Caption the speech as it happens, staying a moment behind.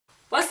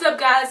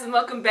guys, and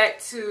welcome back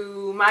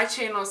to my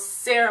channel,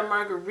 Sarah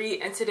Marguerite,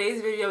 and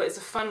today's video is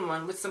a fun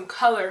one with some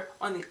color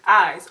on the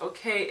eyes.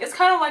 Okay, it's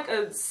kind of like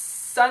a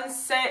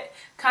sunset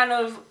kind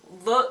of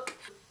look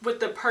with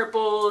the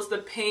purples, the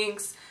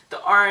pinks, the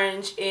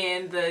orange,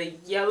 and the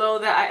yellow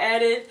that I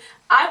added.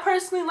 I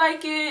personally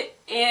like it,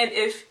 and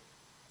if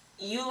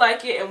you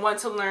like it and want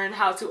to learn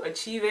how to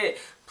achieve it,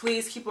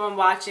 please keep on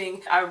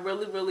watching. I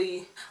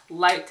really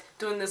liked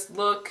doing this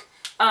look.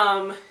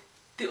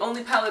 The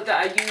only palette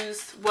that I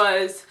used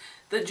was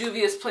the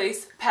Juvias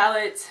Place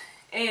palette,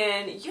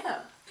 and yeah,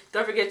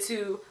 don't forget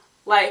to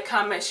like,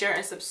 comment, share,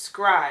 and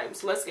subscribe.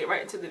 So let's get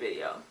right into the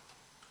video.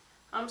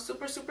 I'm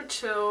super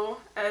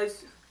chill.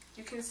 As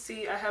you can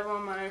see, I have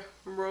on my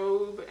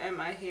robe and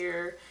my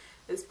hair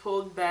is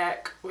pulled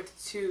back with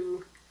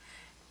two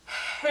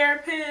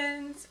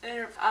hairpins,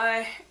 and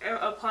I am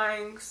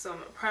applying some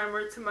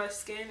primer to my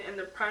skin, and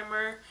the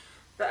primer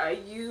that I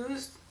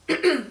used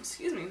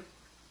excuse me,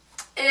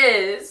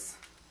 is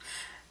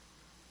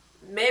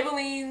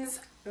Maybelline's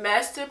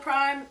Master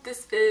Prime.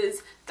 This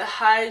is the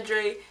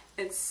Hydrate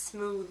and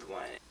Smooth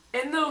one.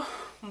 In the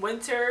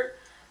winter,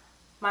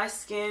 my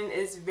skin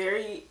is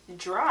very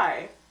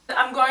dry.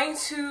 I'm going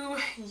to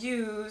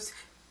use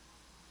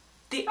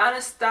the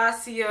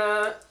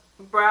Anastasia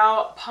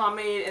brow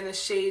pomade in the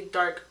shade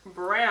dark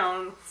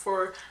brown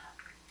for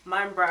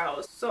my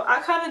brows. So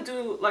I kind of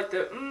do like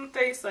the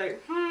face,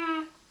 like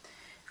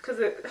because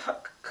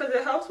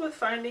it helps with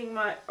finding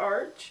my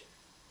arch.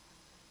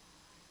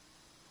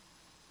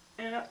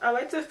 And I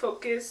like to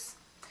focus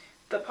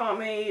the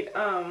pomade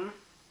on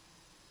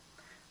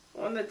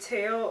the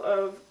tail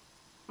of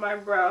my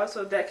brow,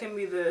 so that can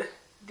be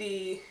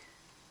the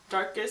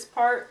darkest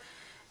part,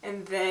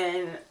 and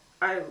then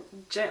I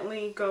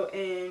gently go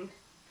in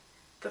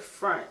the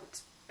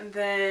front, and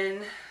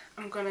then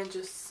I'm gonna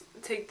just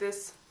take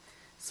this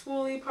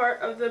spoolie part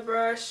of the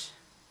brush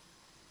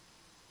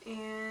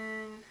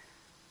and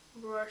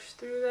brush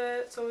through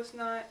that so it's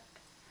not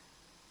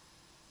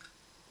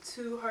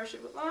too harsh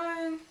of a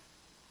line.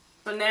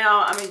 So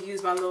now I'm going to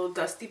use my little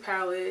dusty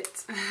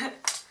palette,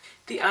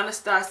 the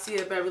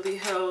Anastasia Beverly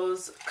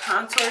Hills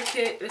Contour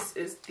Kit. This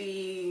is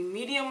the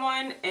medium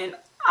one, and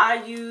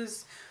I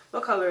use,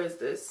 what color is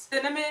this?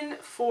 Cinnamon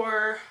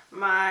for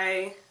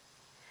my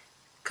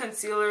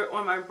concealer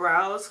on my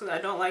brows, because I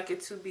don't like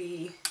it to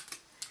be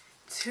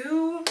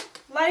too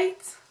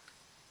light.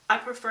 I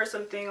prefer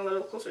something a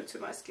little closer to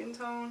my skin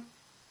tone.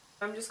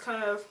 I'm just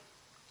kind of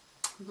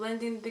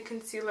blending the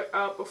concealer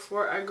out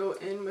before I go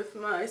in with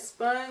my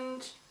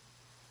sponge.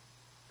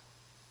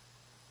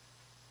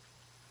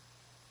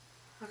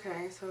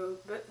 Okay, so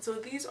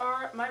these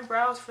are my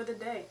brows for the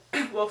day.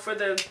 Well, for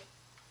the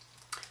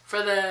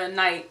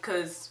night,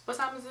 cause what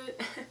time is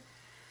it?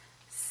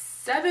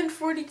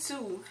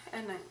 7:42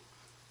 at night.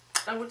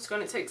 I'm just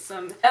gonna take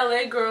some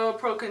LA Girl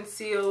Pro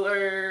Conceal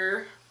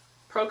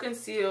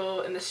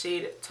in the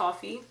shade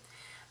Toffee.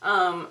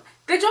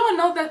 Did y'all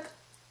know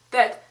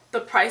that the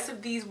price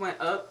of these went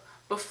up?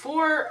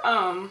 Before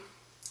I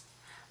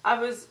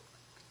was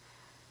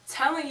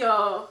telling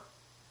y'all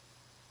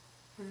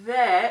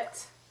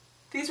that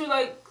these were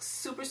like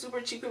super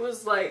cheap. It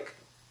was like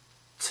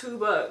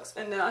 $2,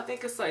 and now I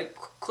think it's like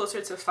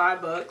closer to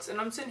 $5.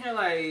 And I'm sitting here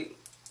like,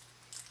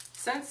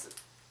 since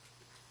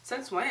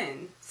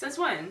when?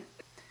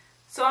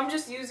 So I'm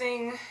just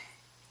using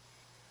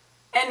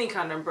any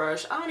kind of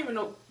brush. I don't even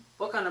know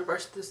what kind of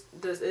brush this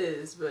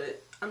is,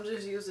 but I'm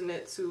just using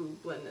it to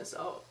blend this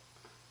out.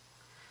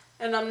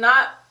 And I'm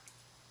not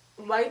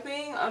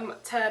wiping, I'm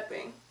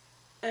tapping.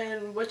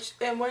 And when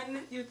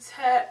you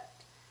tap,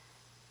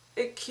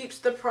 it keeps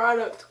the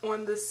product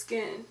on the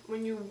skin.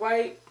 When you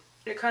wipe,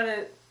 it kind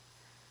of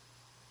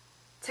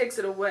takes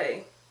it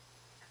away.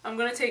 I'm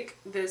gonna take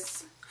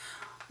this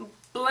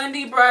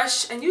blendy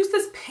brush and use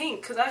this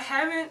pink, because I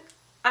haven't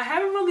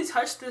really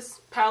touched this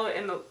palette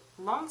in a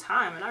long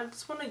time, and I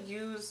just want to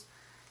use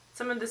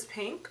some of this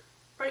pink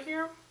right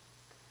here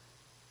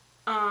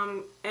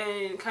and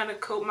kind of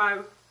coat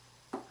my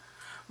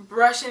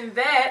brush in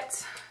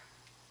that.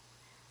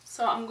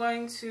 So I'm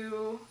going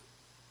to,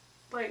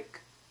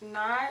 like,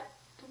 not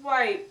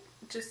wipe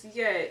just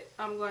yet.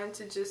 I'm going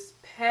to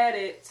just pat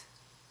it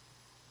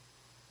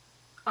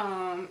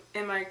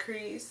in my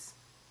crease.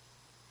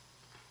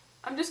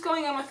 I'm just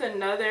going in with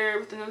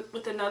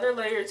another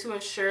layer to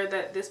ensure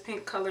that this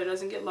pink color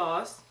doesn't get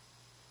lost.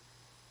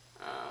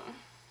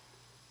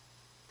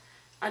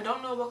 I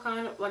don't know what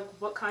kind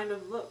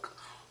of look.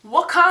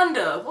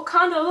 Wakanda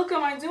look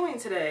am I doing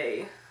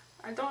today?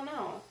 I don't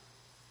know.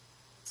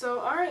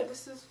 So alright,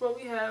 this is what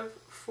we have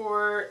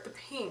for the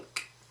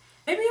pink.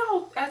 Maybe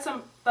I'll add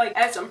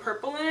some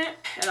purple in it,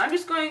 and I'm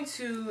just going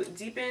to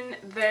deepen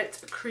that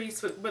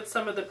crease with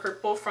some of the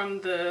purple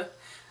from the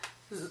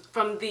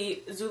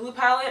Zulu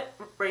palette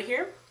right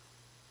here.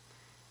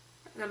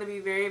 I'm gonna be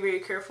very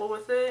careful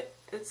with it.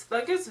 This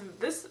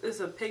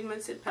is a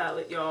pigmented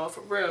palette, y'all,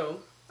 for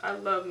real. I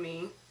love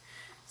me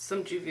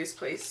some Juvias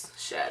Place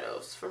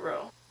shadows, for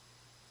real.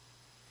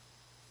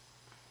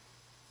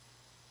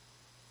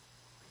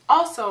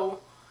 Also,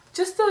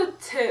 just a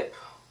tip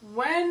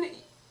when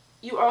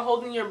you are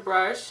holding your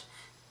brush,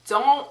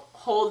 don't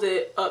hold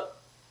it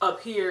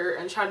up here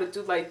and try to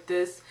do like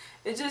this.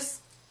 It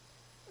just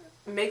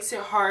makes it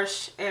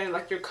harsh, and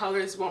like your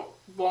colors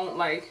won't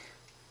like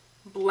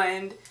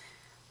blend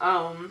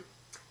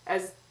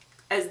as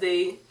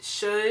they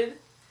should.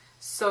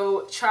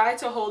 So try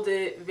to hold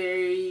it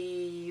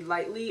very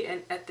lightly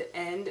and at the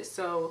end,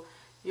 so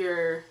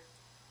your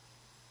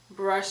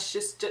brush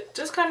just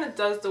kind of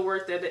does the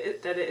work that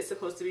it is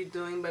supposed to be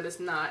doing, but it's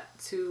not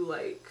too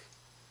like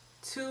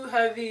too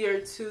heavy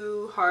or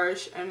too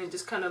harsh, and it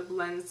just kind of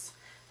blends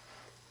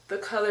the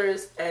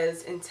colors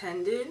as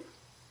intended.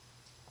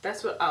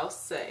 That's what I'll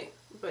say.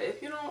 But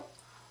if you don't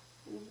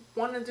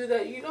want to do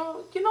that, you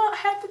don't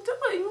have to do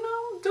it, you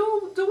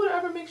know. Do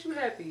whatever makes you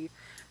happy.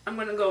 I'm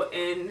gonna go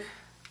in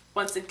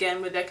once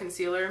again with that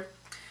concealer.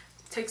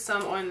 Take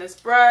some on this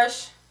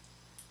brush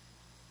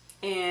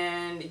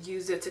and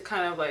use it to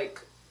kind of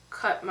like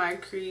cut my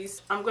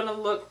crease. I'm gonna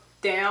look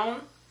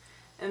down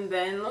and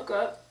then look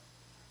up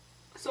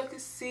so I can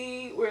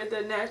see where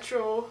the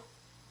natural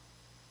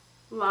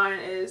line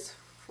is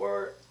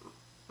for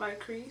my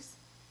crease.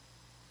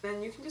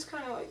 Then you can just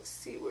kind of like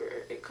see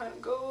where it kind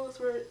of goes,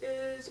 where it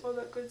is, all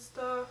that good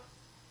stuff.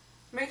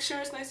 Make sure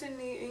it's nice and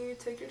neat and you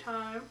take your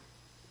time.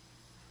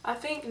 I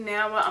think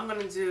now what I'm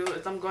going to do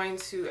is I'm going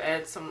to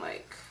add some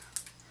like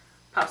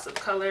pops of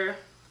color.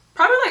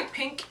 Probably like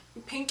pink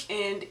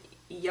and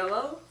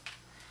yellow.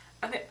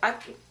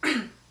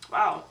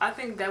 Wow, I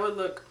think that would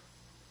look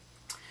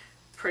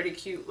pretty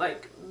cute.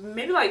 Like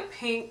maybe like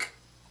pink,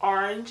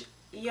 orange,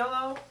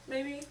 yellow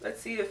maybe.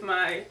 Let's see if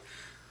my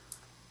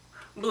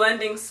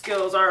blending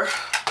skills are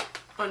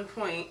on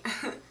point.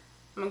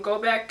 I'm gonna go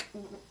back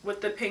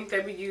with the pink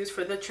that we used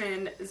for the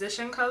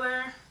transition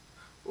color.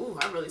 Ooh,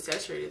 I really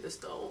saturated this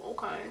though.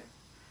 Okay.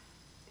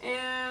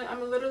 And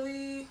I'm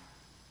literally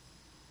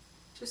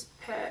just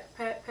pat.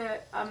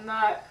 I'm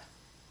not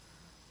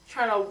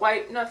trying to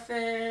wipe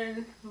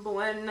nothing,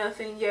 blend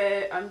nothing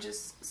yet. I'm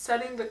just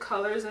setting the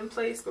colors in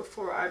place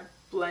before I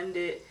blend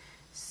it,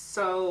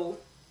 so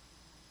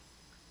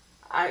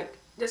I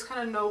just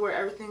kind of know where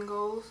everything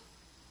goes.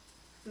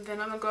 And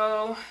then I'm gonna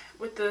go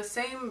with the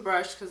same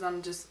brush because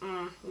I'm just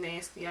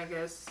nasty, I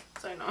guess.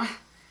 So I know.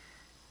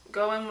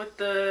 Go in with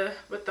the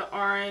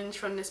orange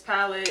from this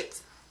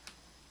palette.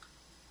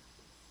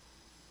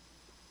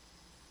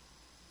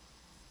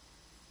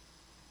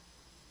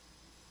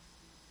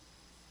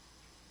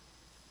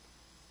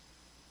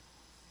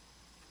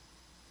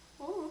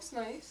 Oh, that's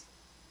nice.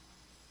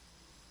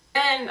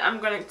 And I'm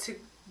going to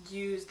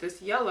use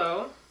this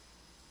yellow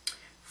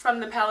from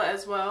the palette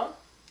as well.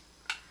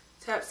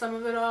 Tap some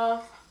of it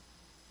off.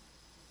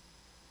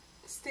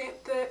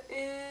 Stamp that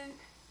in.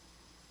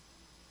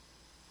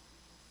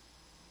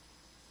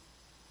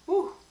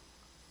 Ooh.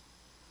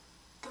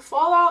 The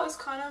fallout is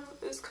kind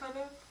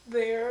of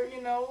there,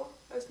 you know.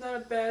 That's not a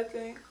bad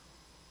thing.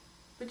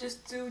 But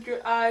just do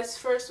your eyes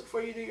first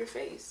before you do your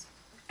face.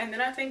 And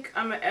then I think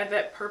I'm gonna add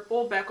that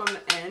purple back on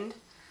the end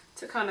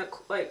to kind of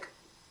like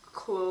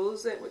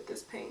close it with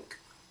this pink.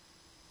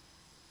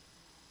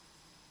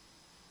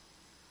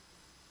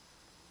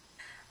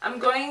 I'm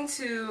going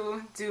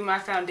to do my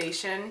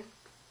foundation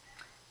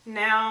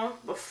now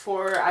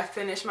before I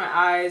finish my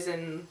eyes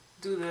and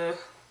do the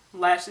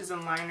lashes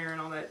and liner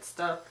and all that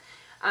stuff.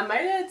 I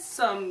might add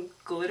some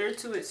glitter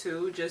to it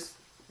too, just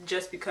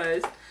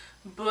because.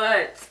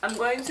 But I'm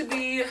going to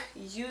be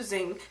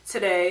using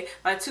today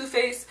my Too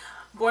Faced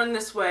Born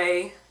This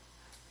Way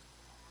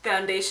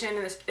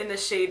foundation in the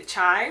shade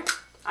Chai.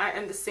 I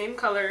am the same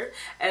color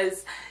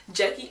as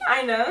Jackie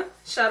Aina.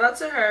 Shout out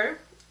to her.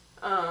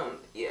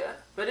 Yeah,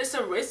 but it's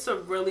a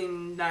really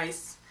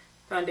nice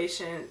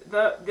foundation.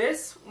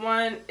 This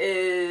one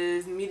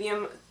is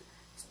medium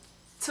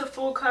to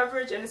full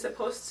coverage, and it's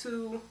supposed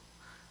to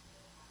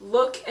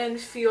look and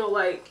feel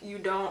like you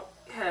don't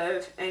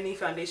have any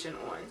foundation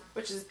on,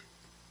 which is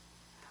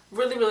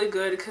really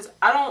good because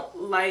I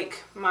don't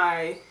like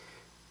my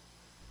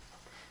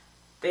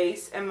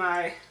face and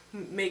my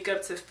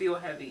makeup to feel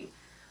heavy.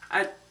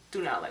 I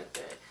do not like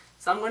that.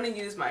 So I'm going to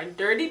use my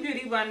Dirty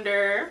Beauty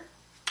blender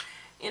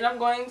and I'm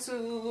going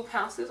to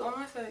pounce this on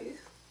my face.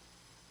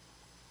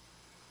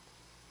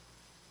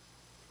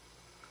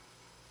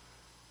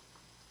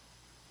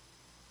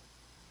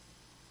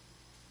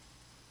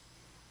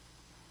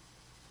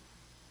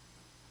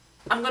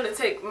 I'm going to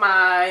take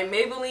my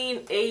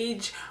Maybelline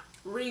Age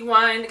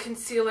Rewind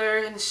Concealer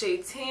in the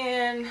shade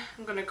Tan.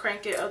 I'm going to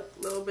crank it up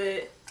a little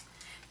bit.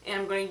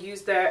 And I'm going to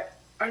use that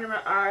under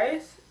my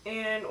eyes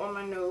and on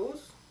my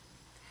nose.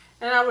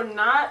 And I would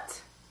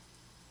not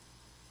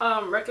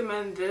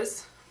recommend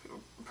this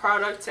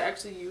product to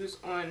actually use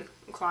on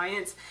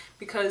clients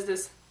because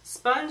this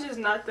sponge is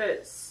not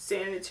that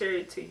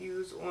sanitary to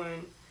use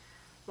on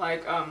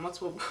like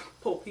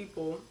multiple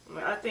people.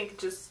 I think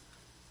just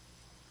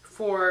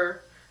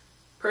for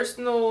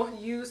personal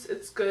use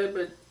it's good,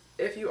 but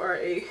if you are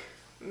a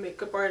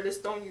makeup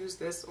artist, don't use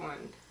this on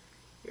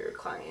your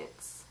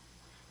clients.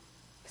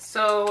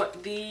 So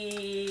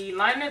the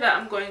liner that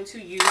I'm going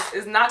to use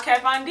is not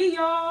Kat Von D,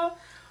 y'all.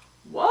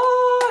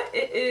 What?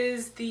 It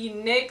is the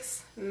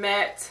NYX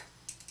Matte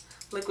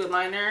Liquid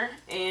Liner,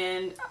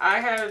 and I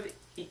have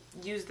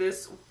used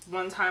this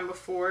one time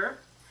before,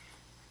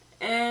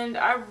 and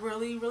I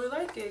really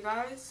like it,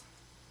 guys.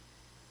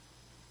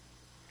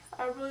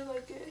 I really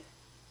like it.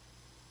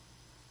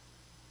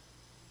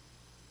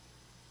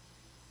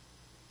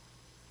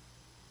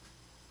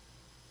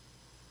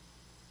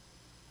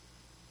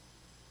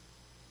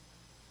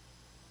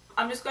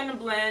 I'm just going to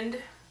blend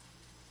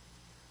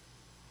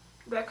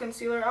that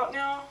concealer out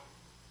now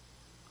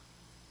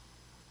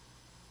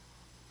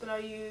that I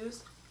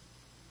used.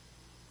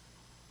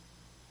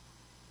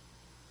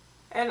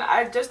 And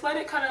I just let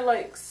it kind of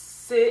like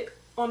sit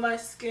on my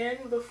skin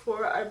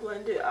before I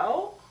blend it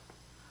out.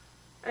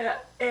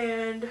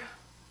 And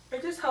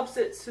it just helps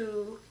it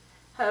to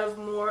have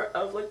more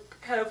of like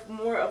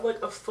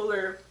a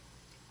fuller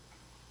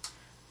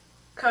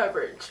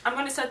coverage. I'm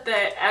going to set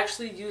that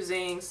actually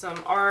using some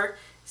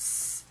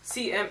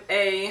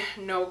RCMA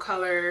No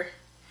Color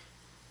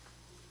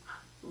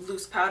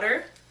loose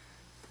powder.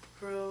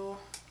 Real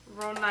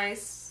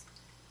nice.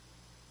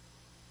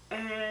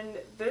 And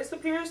this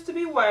appears to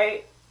be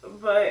white,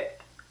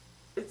 but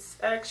it's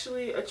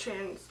actually a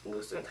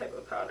translucent type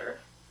of powder.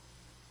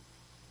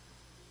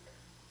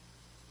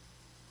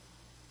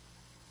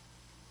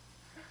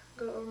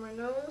 Go over my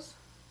nose.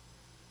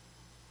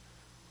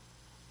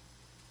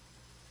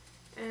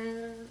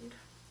 And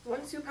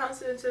once you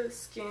pounce it into the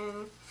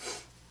skin,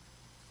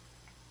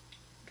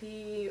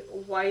 the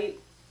white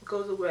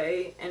goes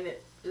away and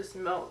it just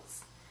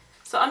melts.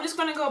 So I'm just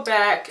going to go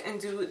back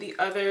and do the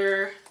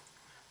other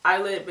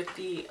eyelid with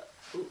the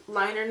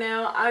liner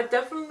now. I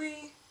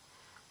definitely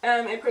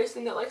am a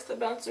person that likes to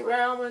bounce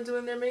around when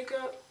doing their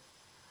makeup.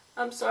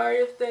 I'm sorry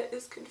if that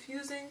is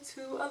confusing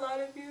to a lot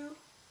of you.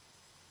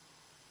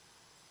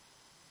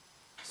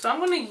 So I'm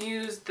going to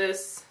use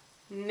this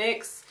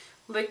NYX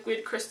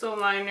liquid crystal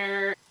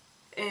liner,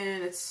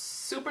 and it's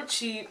super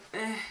cheap.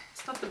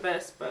 It's not the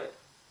best, but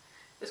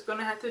it's going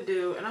to have to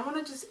do. And I want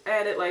to just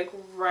add it like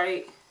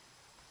right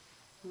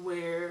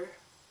where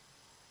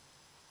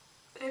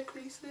that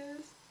crease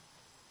is.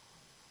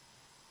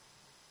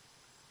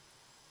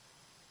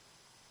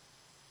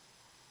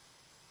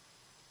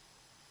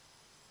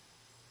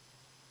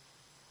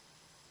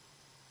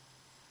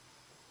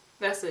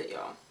 That's it,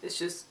 y'all. It's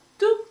just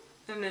doop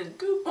and then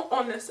doop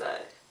on this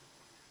side.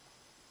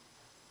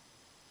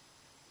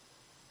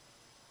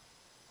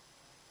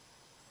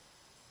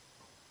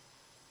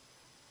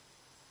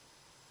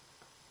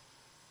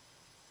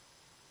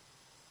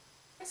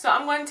 So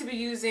I'm going to be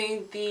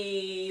using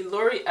the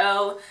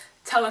L'Oreal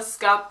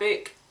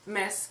Telescopic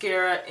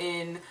Mascara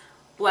in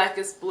Black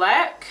is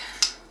Black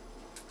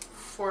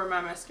for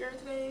my mascara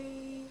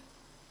today.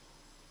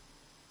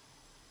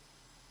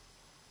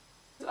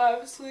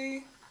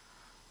 Obviously,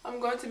 I'm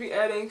going to be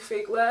adding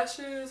fake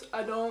lashes.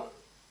 I don't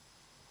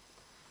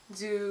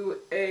do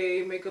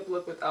a makeup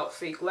look without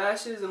fake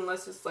lashes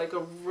unless it's like a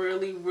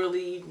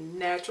really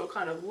natural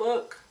kind of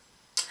look.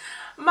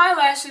 My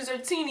lashes are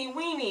teeny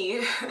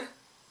weeny.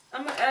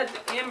 I'm going to add the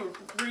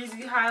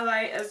Amrezy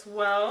highlight as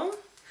well.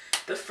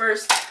 The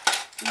first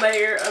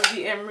layer of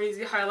the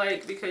Amrezy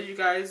highlight, because you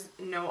guys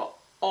know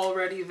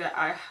already that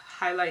I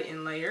highlight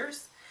in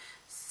layers.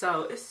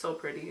 So it's so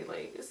pretty.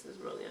 Like, this is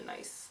really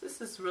nice. This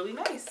is really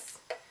nice.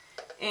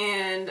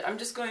 And I'm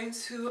just going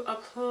to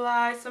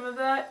apply some of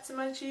that to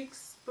my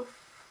cheeks.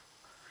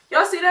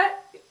 Y'all see that?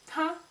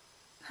 Huh?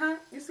 Huh?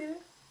 You see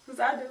that? Because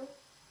I do.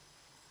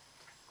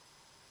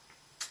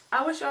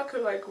 I wish y'all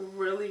could like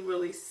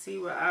really see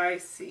what I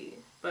see,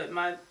 but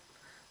my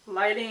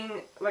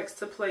lighting likes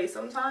to play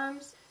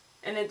sometimes,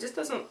 and it just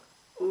doesn't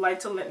like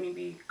to let me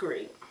be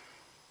great.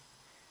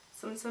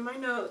 Some to my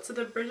nose, to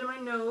the bridge of my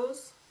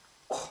nose.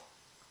 Oh.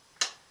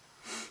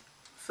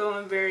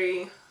 Feeling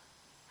very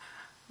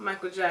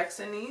Michael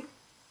Jackson-y.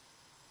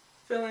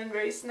 Feeling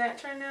very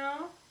snatch right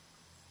now.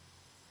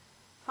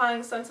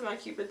 Applying some to my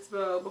Cupid's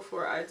bow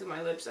before I do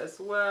my lips as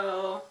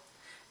well.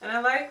 And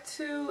I like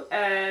to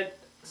add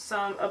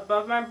some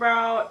above my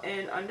brow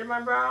and under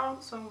my brow,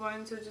 so I'm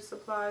going to just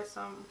apply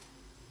some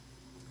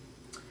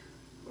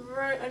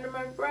right under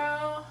my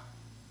brow,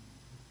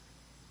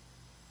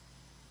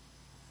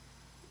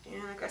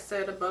 and like I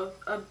said, above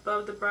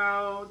the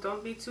brow.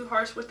 Don't be too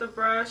harsh with the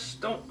brush.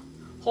 Don't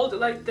hold it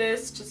like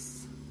this,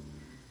 just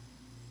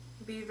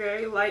be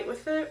very light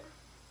with it.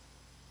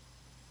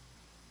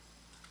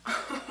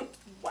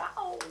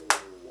 Wow.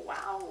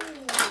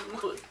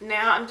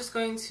 Now I'm just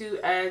going to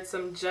add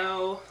some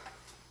gel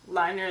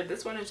liner.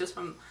 This one is just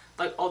from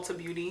like Ulta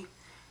Beauty,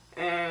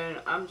 and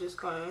I'm just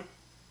gonna,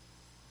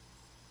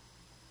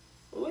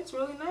 oh, it's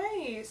really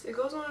nice. It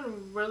goes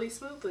on really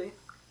smoothly.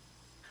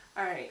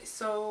 Alright,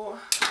 so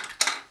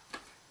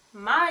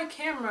my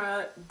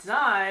camera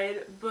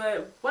died,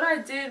 but what I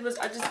did was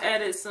I just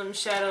added some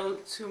shadow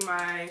to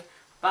my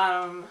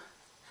bottom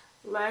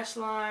lash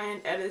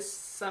line, added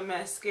some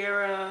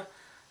mascara.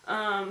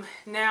 Now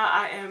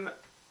I am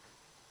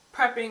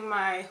prepping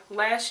my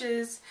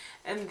lashes,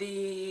 and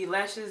the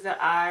lashes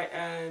that I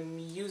am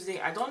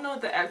using, I don't know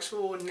the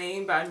actual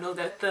name, but I know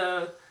that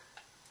the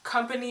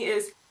company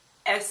is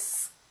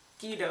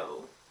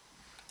Esquito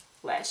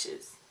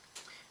lashes.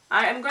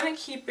 I am going to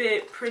keep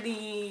it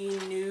pretty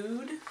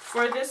nude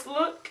for this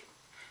look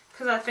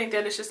because I think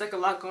that it's just like a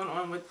lot going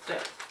on with the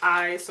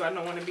eyes, so I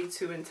don't want to be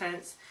too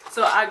intense.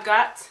 So I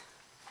got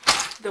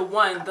the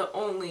one, the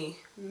only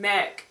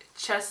MAC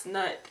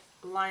Chestnut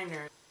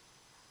liner.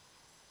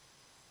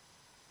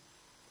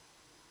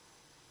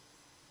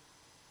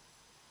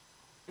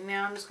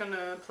 Now I'm just going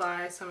to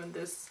apply some of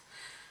this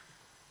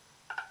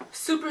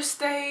Super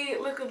Stay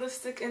liquid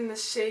lipstick in the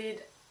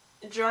shade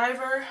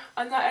Driver.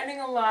 I'm not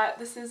adding a lot.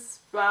 This is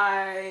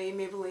by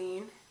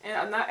Maybelline, and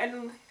I'm not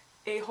adding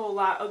a whole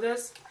lot of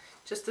this,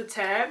 just a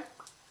tad.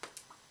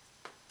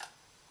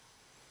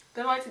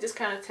 Then I like to just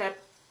kind of tap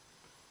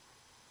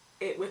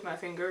it with my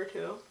finger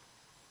too,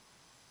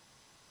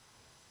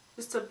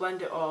 just to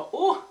blend it all.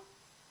 Oh,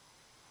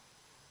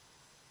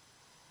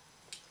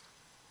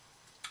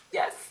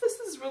 yes, this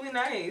is really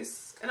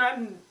nice, and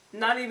I'm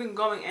not even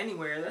going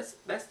anywhere.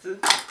 That's the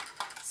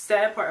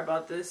sad part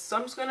about this. So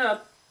I'm just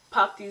gonna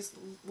pop these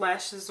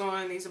lashes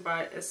on. These are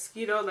by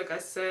Esquito. Like I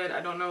said,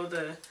 I don't know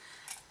the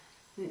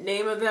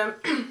name of them,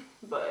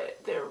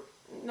 but they're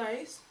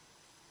nice.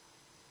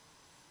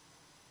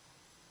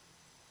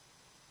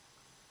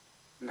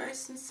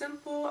 Nice and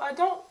simple. I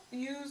don't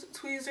use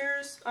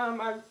tweezers.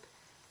 I've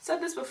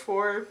said this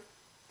before.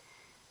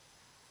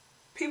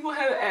 People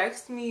have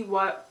asked me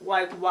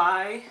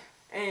why,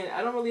 and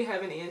I don't really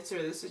have an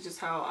answer. This is just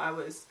how I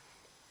was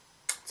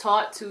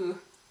taught to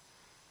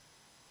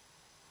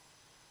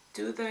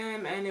do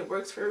them, and it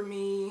works for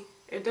me.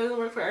 It doesn't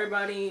work for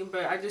everybody,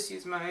 but I just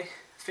use my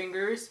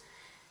fingers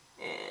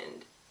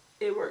and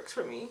it works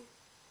for me.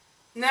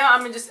 Now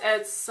I'm gonna just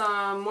add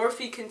some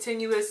Morphe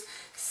Continuous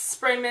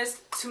Spray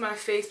Mist to my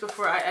face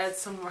before I add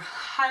some more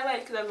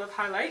highlight, because I love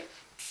highlight.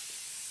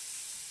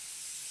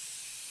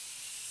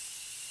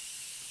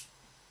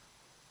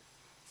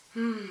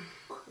 It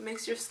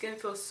makes your skin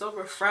feel so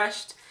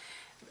refreshed,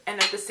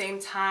 and at the same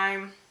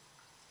time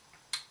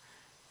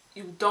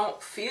you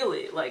don't feel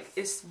it. Like,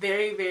 it's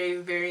very, very,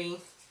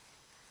 very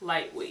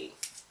lightweight.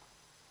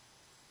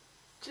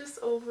 Just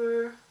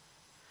over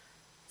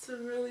to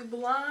really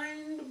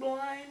blind.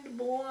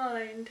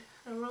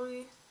 I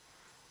really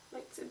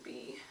like to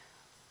be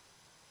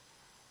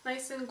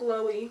nice and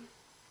glowy.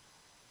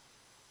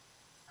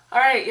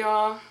 Alright,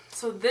 y'all,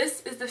 so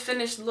this is the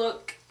finished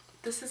look.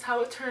 This is how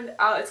it turned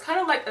out. It's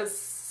kind of like a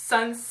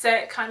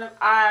sunset kind of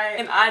eye,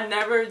 and I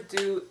never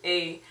do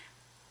a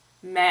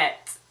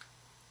matte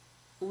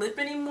lip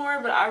anymore,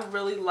 but I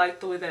really like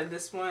the way that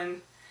this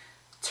one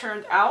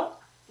turned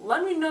out.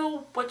 Let me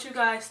know what you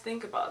guys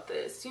think about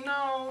this. You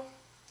know,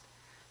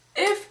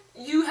 if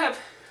you have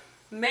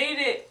made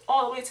it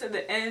all the way to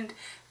the end,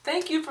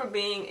 thank you for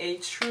being a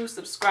true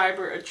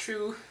subscriber, a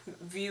true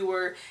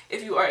viewer.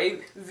 If you are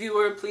a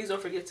viewer, please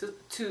don't forget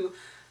to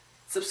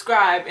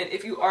subscribe, and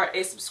if you are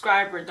a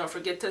subscriber, don't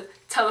forget to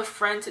tell a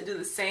friend to do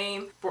the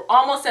same. We're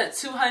almost at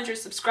 200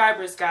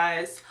 subscribers,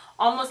 guys.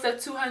 Almost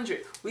at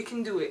 200. We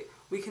can do it.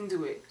 We can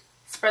do it.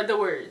 Spread the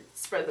word.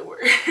 Spread the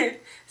word.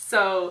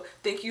 So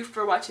thank you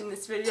for watching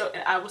this video,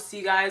 and I will see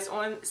you guys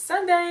on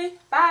Sunday.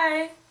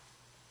 Bye.